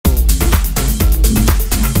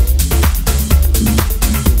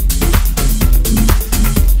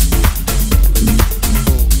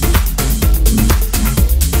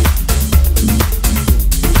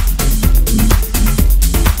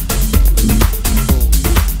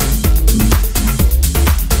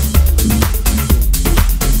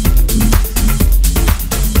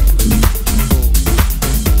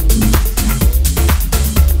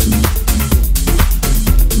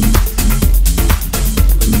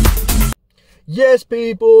Yes,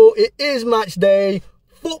 people, it is match day.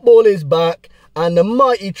 Football is back, and the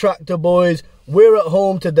mighty Tractor Boys, we're at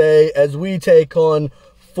home today as we take on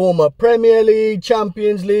former Premier League,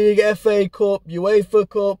 Champions League, FA Cup, UEFA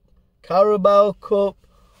Cup, Carabao Cup,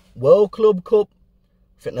 World Club Cup.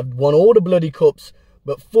 I think they've won all the bloody cups,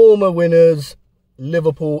 but former winners,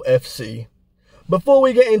 Liverpool FC. Before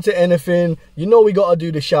we get into anything, you know we got to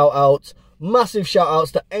do the shout-outs. Massive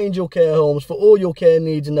shout-outs to Angel Care Homes for all your care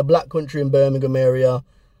needs in the Black Country and Birmingham area.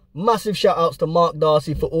 Massive shout-outs to Mark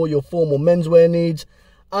Darcy for all your formal menswear needs.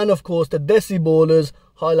 And of course to Desi Ballers,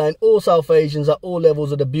 highlighting all South Asians at all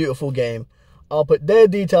levels of the beautiful game. I'll put their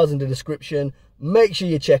details in the description. Make sure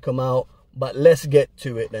you check them out. But let's get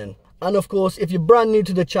to it then. And of course, if you're brand new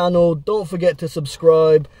to the channel, don't forget to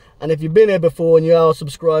subscribe. And if you've been here before and you are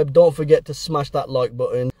subscribed, don't forget to smash that like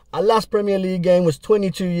button. Our last Premier League game was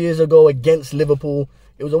 22 years ago against Liverpool.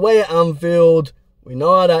 It was away at Anfield. We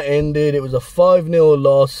know how that ended. It was a 5-0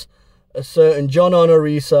 loss. A certain John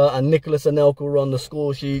Onorisa and Nicholas Anelka were on the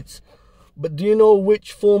score sheets. But do you know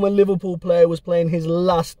which former Liverpool player was playing his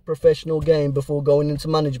last professional game before going into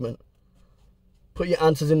management? Put your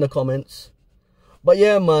answers in the comments. But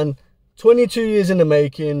yeah, man, 22 years in the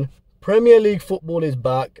making. Premier League football is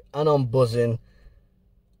back and I'm buzzing.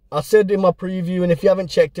 I said in my preview, and if you haven't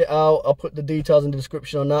checked it out, I'll put the details in the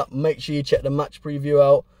description on that. Make sure you check the match preview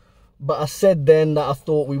out. But I said then that I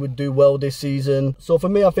thought we would do well this season. So for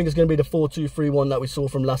me, I think it's going to be the 4-2-3-1 that we saw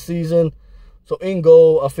from last season. So in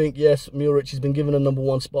goal, I think, yes, Muric has been given a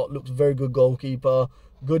 #1 spot. Looks very good goalkeeper.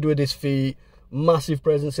 Good with his feet. Massive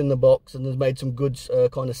presence in the box. And has made some good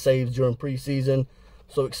kind of saves during pre-season.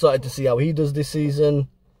 So excited to see how he does this season.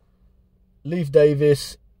 Leif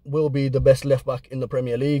Davis will be the best left back in the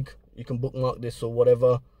Premier League. You can bookmark this or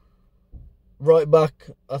whatever. Right back,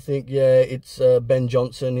 I think, yeah, it's Ben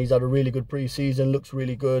Johnson. He's had a really good pre-season, looks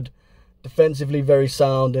really good. Defensively, very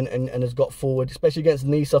sound and has got forward. Especially against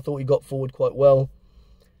Nice, I thought he got forward quite well.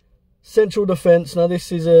 Central defence, now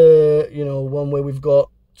this is one where we've got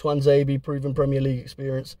Twanzebe, proven Premier League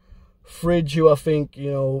experience. Fridge, who I think,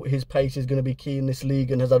 his pace is going to be key in this league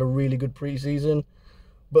and has had a really good pre-season.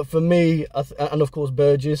 But for me, and of course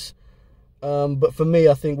Burgess, but for me,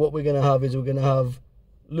 I think what we're going to have is we're going to have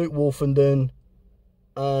Luke Wolfenden,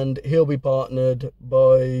 and he'll be partnered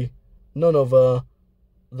by none other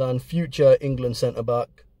than future England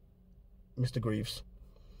centre-back, Mr. Greaves.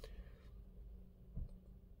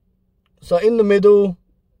 So in the middle,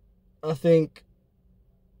 I think,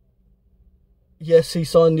 yes, he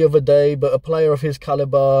signed the other day, but a player of his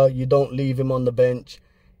calibre, you don't leave him on the bench.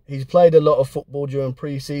 He's played a lot of football during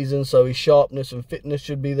pre-season, so his sharpness and fitness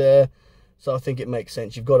should be there. So I think it makes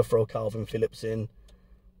sense. You've got to throw Calvin Phillips in.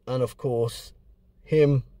 And of course,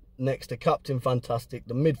 him next to Captain Fantastic,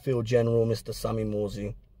 the midfield general, Mr. Sammy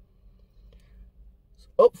Morsey.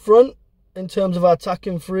 Up front, in terms of our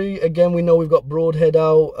attacking three, again, we know we've got Broadhead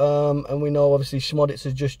out. And we know, obviously, Schmoditz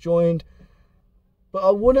has just joined. But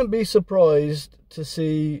I wouldn't be surprised to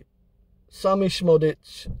see Sammy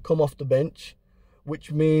Schmoditz come off the bench.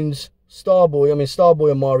 Which means Starboy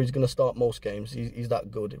Amari is going to start most games. He's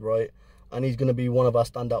that good, right? And he's going to be one of our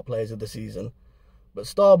standout players of the season. But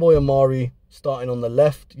Starboy Amari starting on the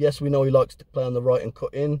left. Yes, we know he likes to play on the right and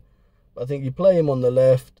cut in. But I think you play him on the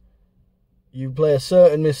left. You play a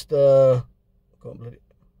certain Mr.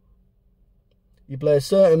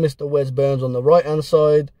 Wes Burns on the right-hand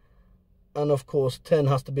side. And of course, 10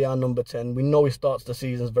 has to be our number 10. We know he starts the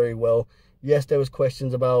seasons very well. Yes, there was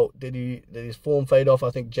questions about did his form fade off. I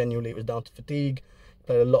think genuinely it was down to fatigue. He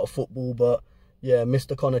played a lot of football, but yeah,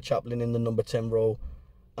 Mr. Connor Chaplin in the number 10 role.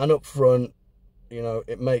 And up front,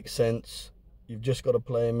 it makes sense. You've just got to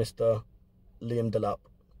play Mr. Liam Delap.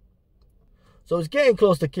 So it's getting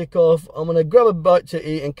close to kickoff. I'm going to grab a bite to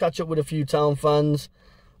eat and catch up with a few Town fans.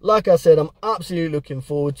 Like I said, I'm absolutely looking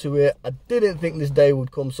forward to it. I didn't think this day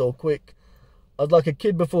would come so quick. I was like a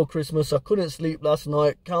kid before Christmas. I couldn't sleep last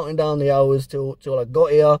night, counting down the hours till I got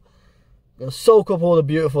here. Gonna soak up all the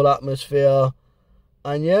beautiful atmosphere.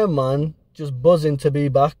 And yeah, man, just buzzing to be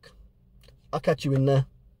back. I'll catch you in there.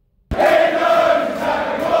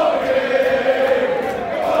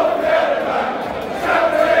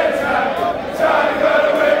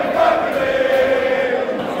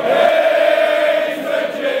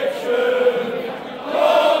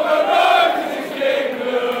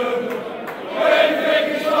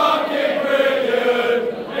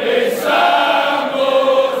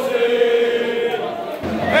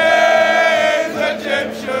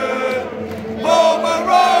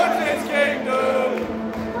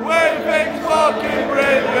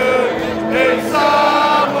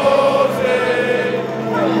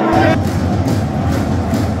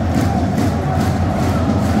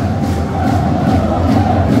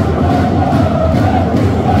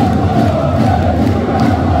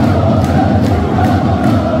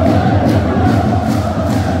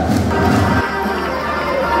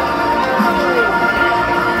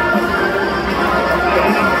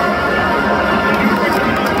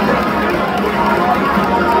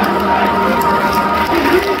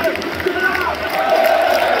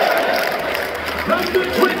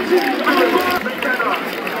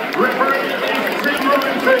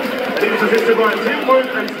 sponsored by Tim Wood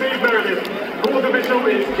and Steve Meredith. Fourth official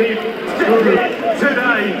is Keith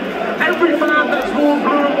today. Every fan that's worn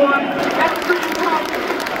blue and white, every club,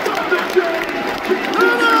 Dr. J.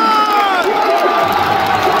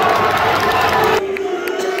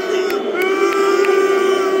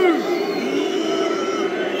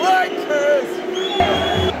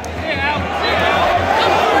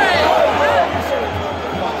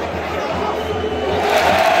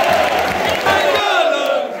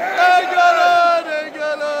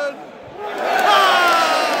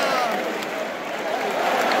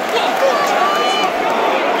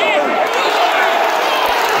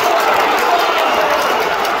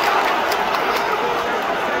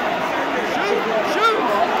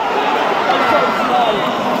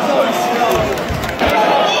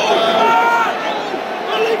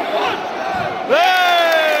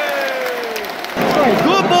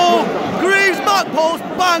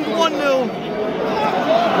 Bang, 1-0.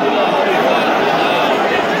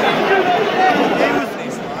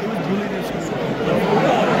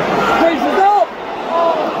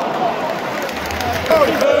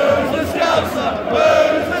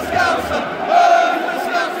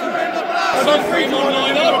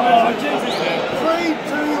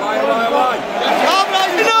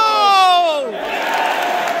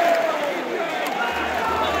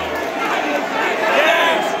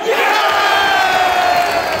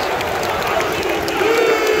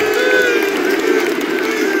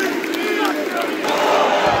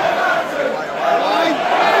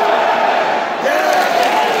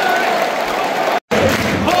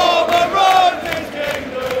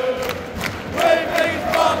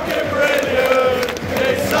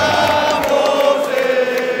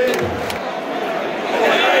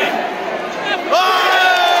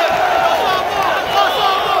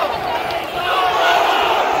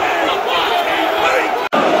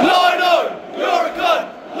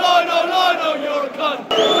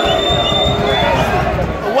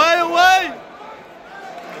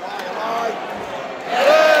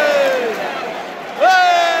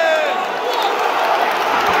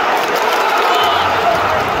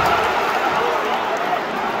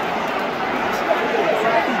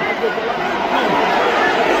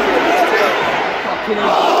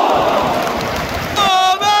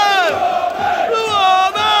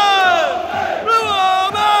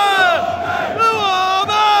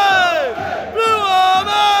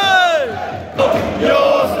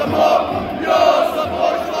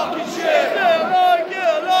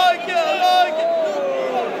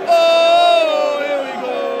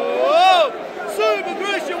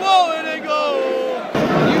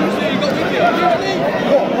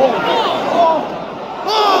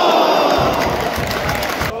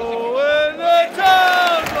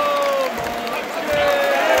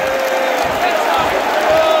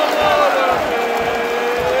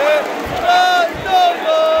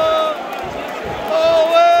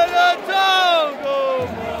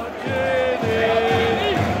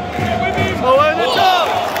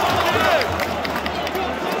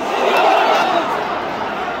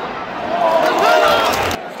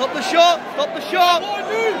 Stop the shot!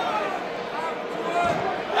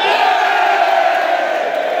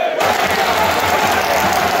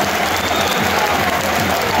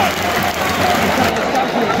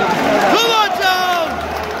 Come on down!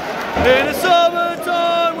 In the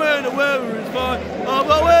summertime when the weather is fine, I've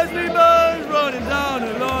got Wesley Burns running down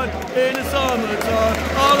the line. In the summertime,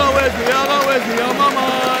 I've got Wesley on my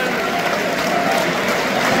mind.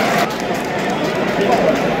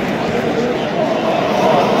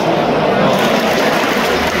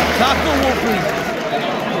 Tackle Wolfie!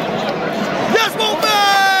 Yes, Wolfie!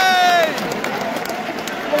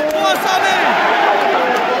 What's happening?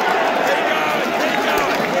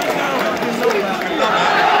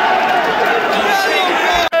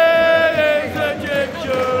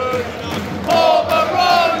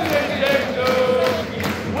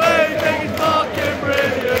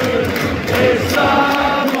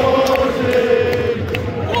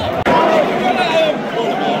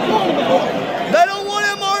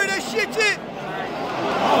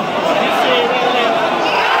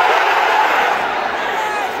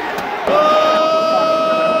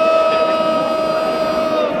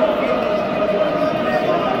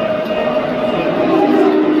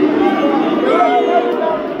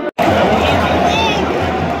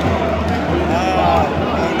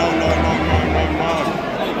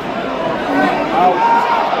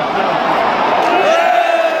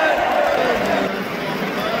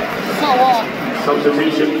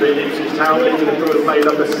 Substitution for Ipswich Town leaving the crew of play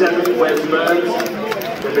number 7, Wes Burns.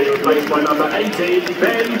 They're being replaced by number 18,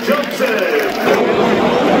 Ben Johnson.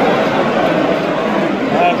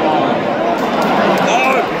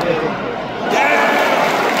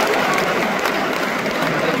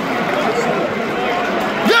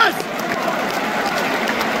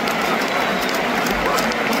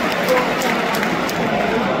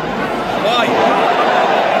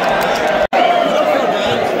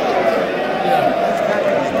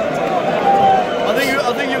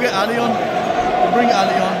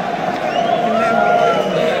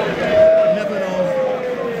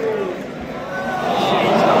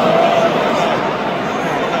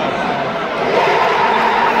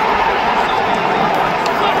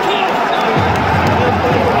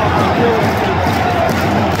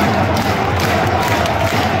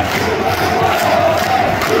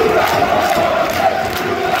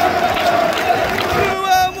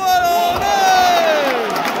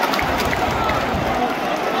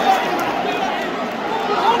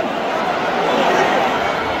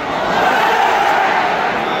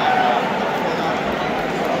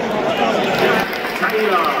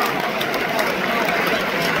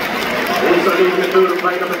 midfield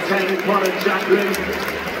play number 10, Connor Jacqueline.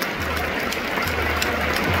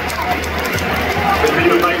 The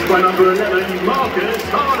midfield played by number 11, Marcus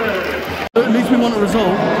Arne. At least we want a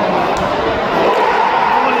result.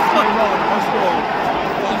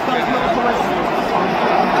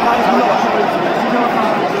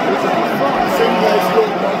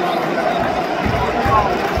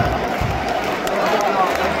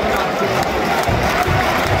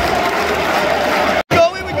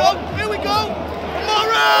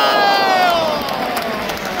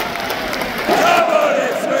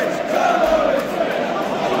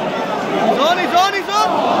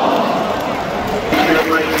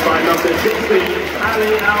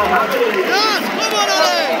 Yes, come on,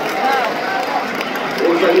 Ali!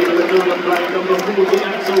 Also in the middle of play, number 40,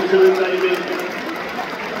 Axel to David.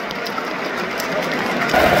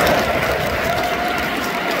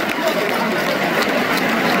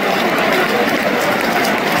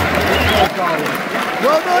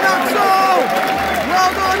 Well done, Axel!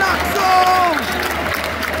 Well done, Axel!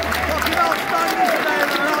 Fucking outstanding today,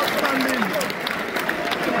 man, outstanding.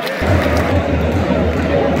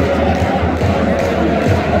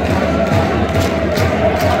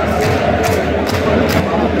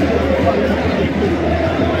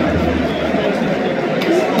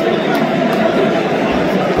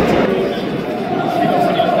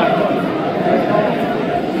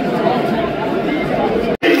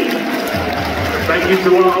 Thank you to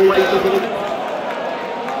all our away supporters.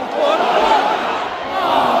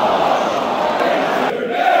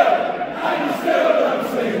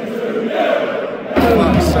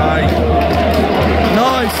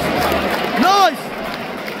 Nice! Nice!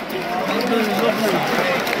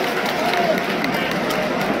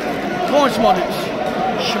 Come on, Schmodic.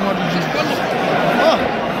 Schmodic is good. Oh!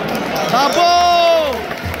 Bravo!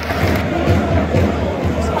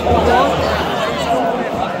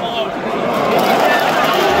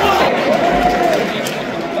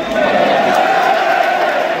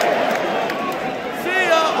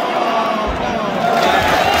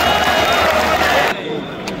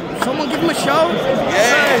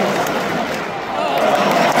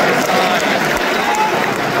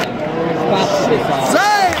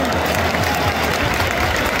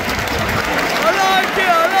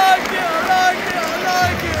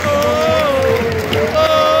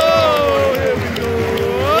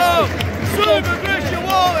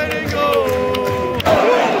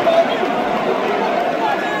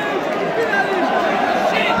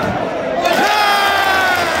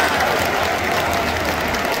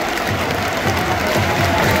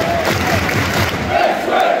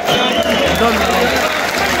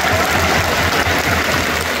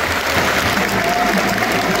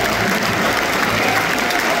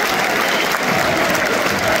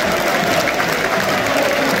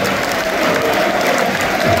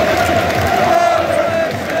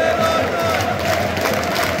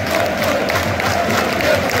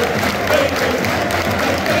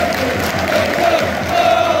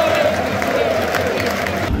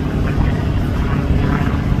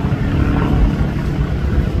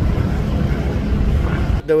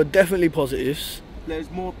 There were definitely positives. There's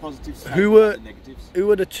more positives than negatives. Who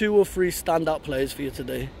were the 2 or 3 standout players for you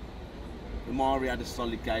today? Amari had a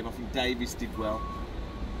solid game. I think Davies did well.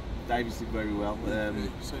 Davies did very well.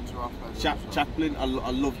 Chaplin, I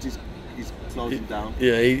loved his closing down.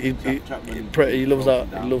 Yeah, he loves that.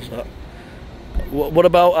 He loves that. What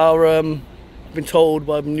about our? I've been told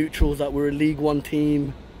by neutrals that we're a League One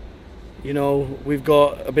team. You know, we've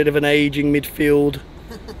got a bit of an ageing midfield.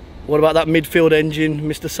 What about that midfield engine,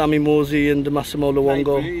 Mr. Sammy Morsey and Massimo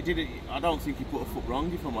Luongo? I don't think he put a foot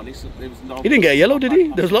wrong, if I'm honest. There was no, he didn't get a yellow, did he?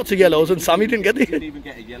 There's lots of yellows, and Sammy didn't get it. He didn't even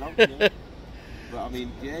get a yellow. Yeah. But I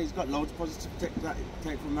mean, yeah, he's got loads of positive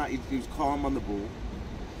take from that. He was calm on the ball.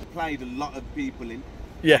 Played a lot of people in.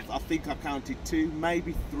 Yeah. I think I counted 2,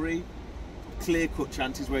 maybe 3 clear-cut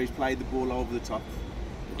chances where he's played the ball over the top.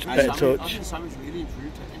 Better touch. I think Sammy's really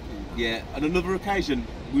improved technically. Yeah, on another occasion,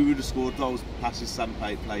 we would have scored those passes Sam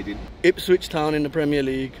played in. Ipswich Town in the Premier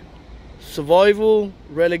League. Survival,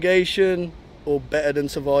 relegation, or better than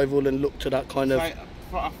survival, and look to that kind of...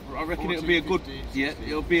 I reckon it'll be a good,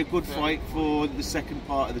 it'll be a good fight for the second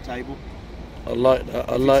part of the table. I like that.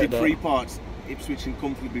 I like that. 3 parts, Ipswich can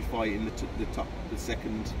comfortably fight in the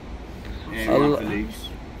second area of the league.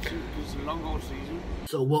 It's a long old season.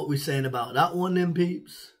 So what we're saying about that one then,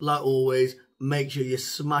 peeps? Like always, make sure you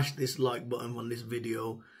smash this like button on this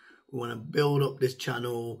video. We want to build up this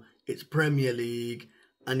channel. It's Premier League.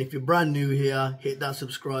 And if you're brand new here, hit that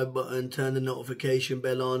subscribe button, turn the notification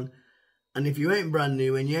bell on. And if you ain't brand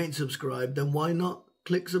new and you ain't subscribed, then why not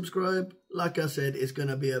click subscribe? Like I said, it's going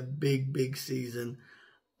to be a big, big season.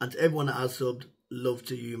 And to everyone that has subbed, love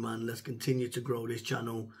to you, man. Let's continue to grow this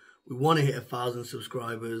channel. We want to hit 1,000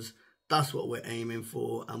 subscribers. That's what we're aiming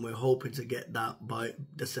for, and we're hoping to get that by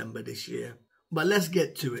December this year. But let's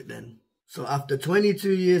get to it then. So after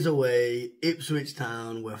 22 years away, Ipswich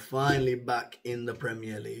Town were finally back in the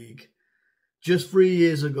Premier League. Just 3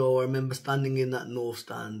 years ago, I remember standing in that North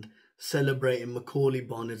Stand, celebrating Macaulay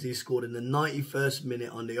Bonne as he scored in the 91st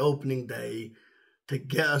minute on the opening day to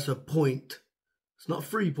get us a point. It's not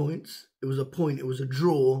 3 points, it was a point, it was a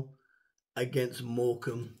draw against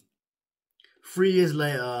Morecambe. 3 years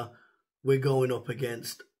later, we're going up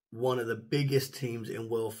against one of the biggest teams in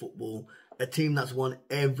world football, a team that's won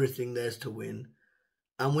everything there's to win.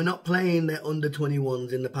 And we're not playing their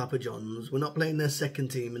under-21s in the Papa Johns. We're not playing their second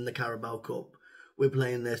team in the Carabao Cup. We're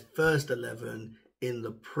playing their first 11 in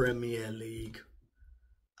the Premier League.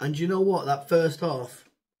 And you know what? That first half,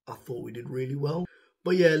 I thought we did really well.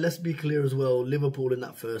 But yeah, let's be clear as well. Liverpool in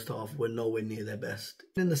that first half were nowhere near their best.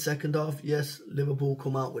 In the second half, yes, Liverpool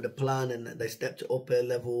come out with a plan and they stepped it up a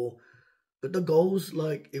level. But the goals,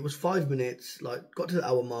 like, it was 5 minutes, like, got to the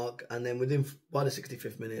hour mark. And then by the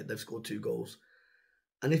 65th minute, they've scored 2 goals.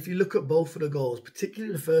 And if you look at both of the goals,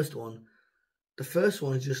 particularly the first one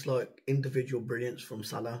is just like individual brilliance from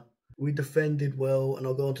Salah. We defended well, and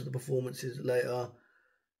I'll go on to the performances later.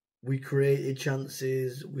 We created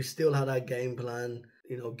chances. We still had our game plan.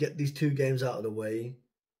 You know, get these 2 games out of the way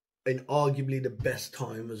in arguably the best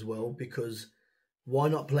time as well, because why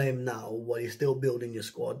not play him now while you're still building your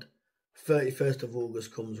squad? 31st of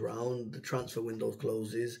August comes round, the transfer window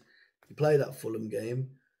closes, you play that Fulham game,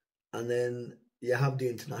 and then you have the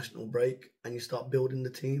international break and you start building the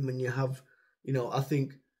team, and you have, you know, I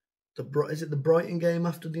think, is it the Brighton game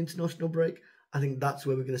after the international break? I think that's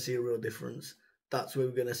where we're going to see a real difference. That's where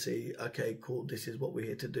we're going to see, okay, cool, this is what we're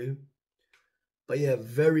here to do. But yeah,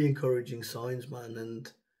 very encouraging signs, man,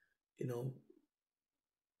 and, you know,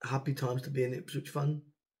 happy times to be an Ipswich fan.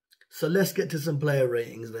 So let's get to some player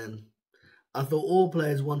ratings then. I thought all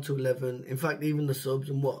players 1 to 11, in fact, even the subs,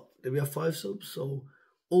 and what, did we have 5 subs? So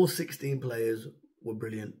all 16 players were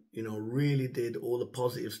brilliant, you know, really did all the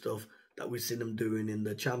positive stuff that we've seen them doing in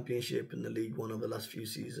the Championship and the League One over the last few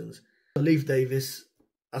seasons. Leif Davis,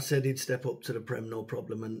 I said he'd step up to the Prem, no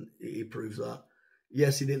problem, and he proves that.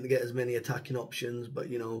 Yes, he didn't get as many attacking options, but,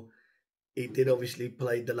 you know, he did obviously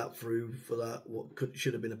play the lap through for that, what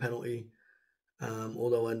should have been a penalty.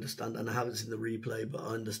 Although I understand, and I haven't seen the replay, but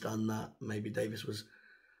I understand that maybe Davis's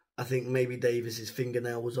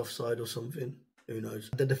fingernail was offside or something. Who knows?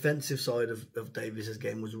 The defensive side of Davis's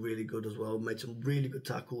game was really good as well. Made some really good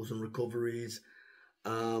tackles and recoveries.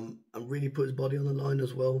 And really put his body on the line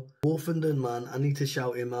as well. Wolfenden, man, I need to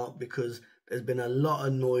shout him out because there's been a lot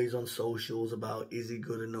of noise on socials about, is he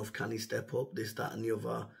good enough? Can he step up? This, that and the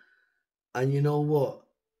other. And you know what?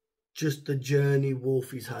 Just the journey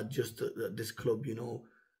Wolfie's had just at this club, you know.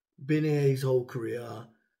 Been here his whole career.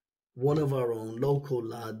 One of our own, local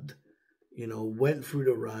lad. You know, went through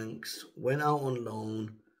the ranks, went out on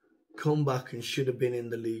loan, come back and should have been in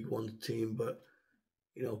the League One team, but,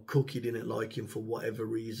 you know, Cookie didn't like him for whatever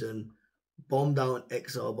reason. Bombed out and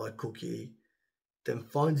exiled by Cookie. Then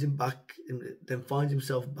finds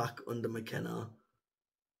himself back under McKenna.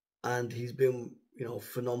 And he's been, you know,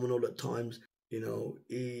 phenomenal at times. You know,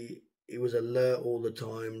 he was alert all the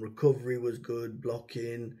time. Recovery was good,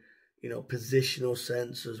 blocking, you know, positional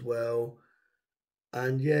sense as well.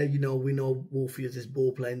 And yeah, you know, we know Wolfie is this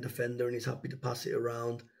ball-playing defender and he's happy to pass it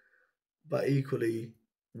around. But equally,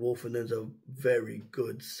 Wolfenden's a very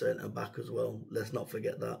good centre-back as well. Let's not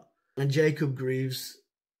forget that. And Jacob Greaves,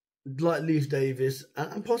 like Leif Davis,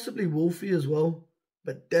 and possibly Wolfie as well,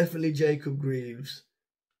 but definitely Jacob Greaves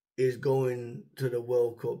is going to the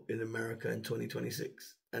World Cup in America in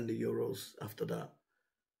 2026 and the Euros after that.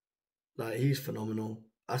 Like, he's phenomenal.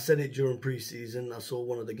 I said it during pre-season. I saw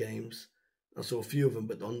one of the games. I saw a few of them,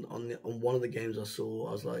 but on one of the games I saw,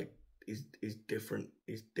 I was like, he's different.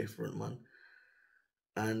 He's different, man.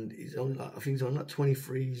 And he's only like, I think he's only like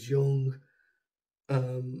 23. He's young.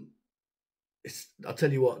 I'll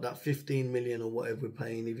tell you what, that 15 million or whatever we're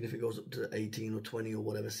paying, even if it goes up to 18 or 20 or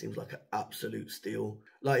whatever, seems like an absolute steal.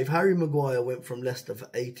 Like, if Harry Maguire went from Leicester for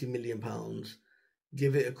 £80 million,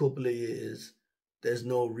 give it a couple of years, there's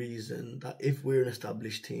no reason that if we're an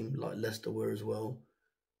established team like Leicester were as well,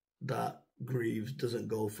 that Greaves doesn't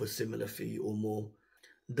go for a similar fee or more.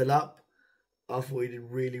 Delap, I thought he did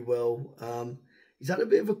really well. He's had a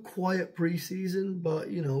bit of a quiet pre-season, but,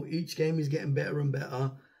 you know, each game he's getting better and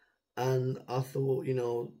better. And I thought, you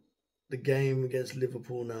know, the game against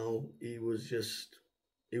Liverpool now, he was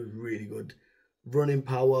really good. Running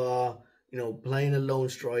power, you know, playing a lone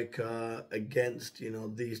striker against, you know,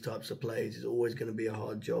 these types of players is always going to be a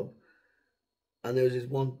hard job. And there was this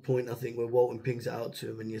one point, I think, where Walton pings it out to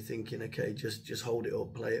him and you're thinking, okay, just hold it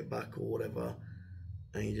up, play it back or whatever.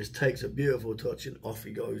 And he just takes a beautiful touch and off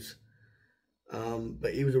he goes.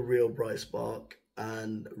 But he was a real bright spark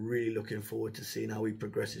and really looking forward to seeing how he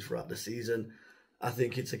progresses throughout the season. I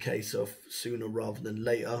think it's a case of sooner rather than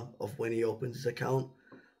later of when he opens his account.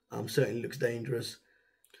 Certainly looks dangerous.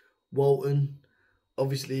 Walton,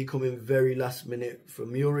 obviously coming very last minute for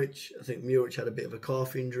Muric. I think Muric had a bit of a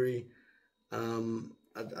calf injury. I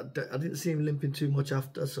didn't see him limping too much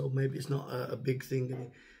after, so maybe it's not a big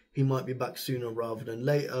thing. He might be back sooner rather than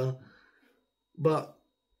later. But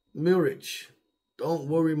Muric, don't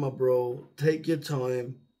worry, my bro. Take your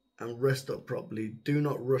time and rest up properly. Do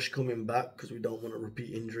not rush coming back because we don't want a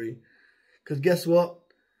repeat injury. Because guess what?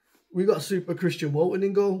 We got Super Christian Walton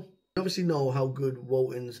in goal. We obviously know how good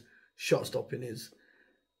Walton's shot stopping is.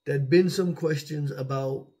 There'd been some questions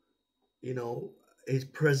about, you know, his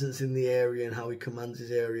presence in the area and how he commands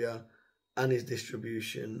his area and his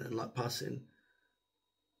distribution and like passing.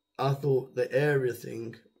 I thought the area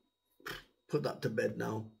thing, put that to bed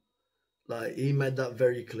now. Like, he made that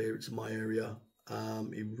very clear. It's my area.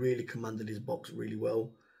 He really commanded his box really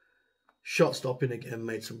well. Shot stopping again,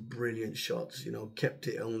 made some brilliant shots, you know, kept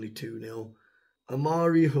it only 2-0.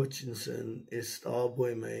 Amari Hutchinson is star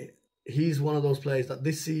boy, mate. He's one of those players that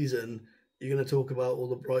this season you're going to talk about all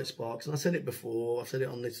the bright sparks. And I said it before. I said it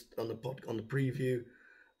on the preview.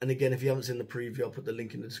 And again, if you haven't seen the preview, I'll put the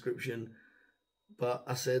link in the description. But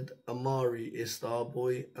I said Amari is star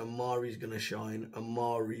boy. Amari's going to shine.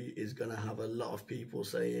 Amari is going to have a lot of people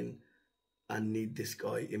saying, I need this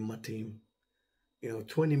guy in my team. You know,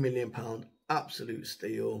 £20 million, absolute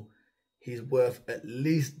steal. He's worth at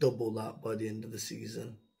least double that by the end of the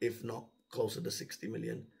season, if not closer to 60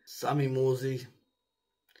 million. Sammy Morsy,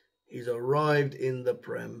 he's arrived in the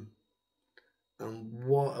Prem. And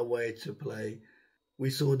what a way to play.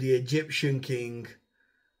 We saw the Egyptian King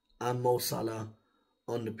and Mo Salah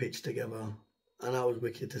on the pitch together. And that was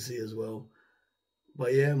wicked to see as well.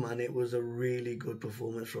 But yeah, man, it was a really good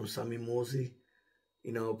performance from Sammy Morsy.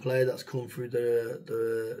 You know, a player that's come through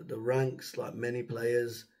the ranks like many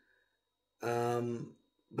players.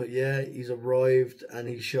 But yeah, he's arrived and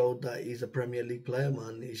he showed that he's a Premier League player,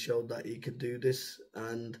 man. He showed that he could do this.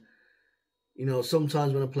 And, you know,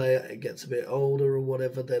 sometimes when a player gets a bit older or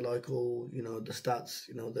whatever, they're like, oh, you know, the stats,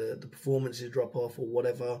 you know, the performances drop off or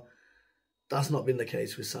whatever. That's not been the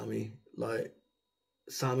case with Sammy. Like,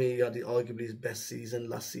 Sammy had arguably his best season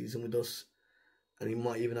last season with us. And he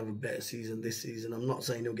might even have a better season this season. I'm not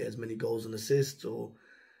saying he'll get as many goals and assists or,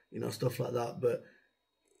 you know, stuff like that. But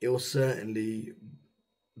it will certainly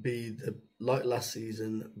be, like last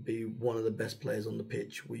season, be one of the best players on the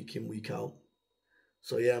pitch week in, week out.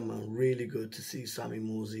 So yeah, man, really good to see Sammy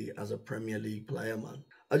Morsy as a Premier League player, man.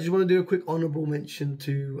 I just want to do a quick honourable mention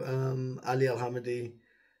to Ali Al-Hamadi,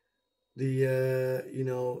 the, you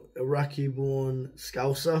know, Iraqi-born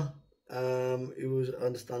Scouser. It was, I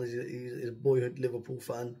understand he's a boyhood Liverpool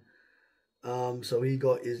fan. So he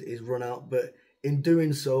got his run out, but in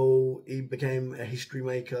doing so, he became a history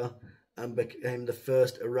maker and became the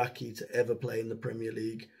first Iraqi to ever play in the Premier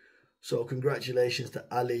League. So congratulations to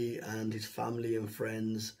Ali and his family and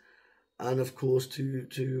friends, and of course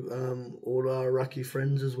to all our Iraqi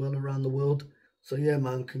friends as well around the world. So yeah,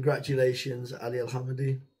 man, congratulations, Ali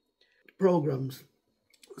Al-Hamadi. Programs.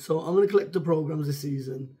 So I'm going to collect the programs this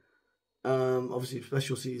season. Obviously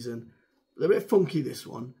special season. They're a bit funky, this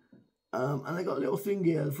one. And I got a little thing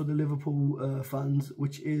here for the Liverpool fans,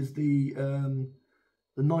 which is the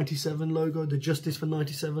 97 logo, the Justice for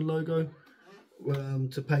 97 logo,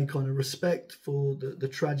 to pay kind of respect for the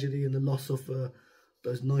tragedy and the loss of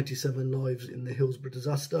those 97 lives in the Hillsborough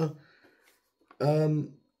disaster.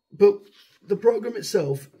 But the program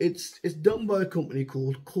itself, it's done by a company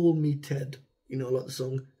called Call Me Ted. You know, like the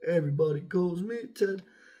song, Everybody Calls Me Ted.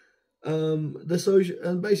 And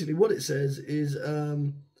basically what it says is,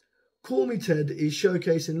 Call Me Ted is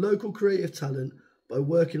showcasing local creative talent by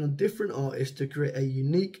working on different artists to create a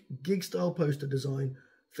unique gig-style poster design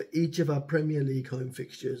for each of our Premier League home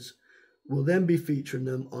fixtures. We'll then be featuring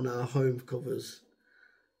them on our home covers.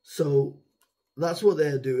 So that's what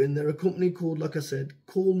they're doing. They're a company called, like I said,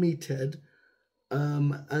 Call Me Ted.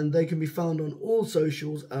 And they can be found on all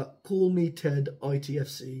socials at Call Me Ted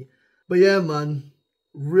ITFC. But yeah, man,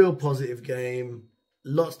 real positive game.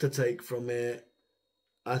 Lots to take from it.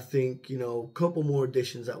 I think, you know, a couple more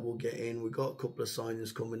additions that we'll get in. We've got a couple of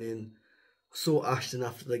signings coming in. I saw Ashton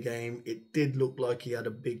after the game. It did look like he had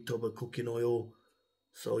a big tub of cooking oil.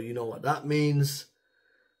 So you know what that means.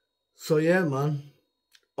 So yeah, man,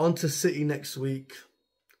 on to City next week,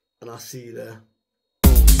 and I'll see you there.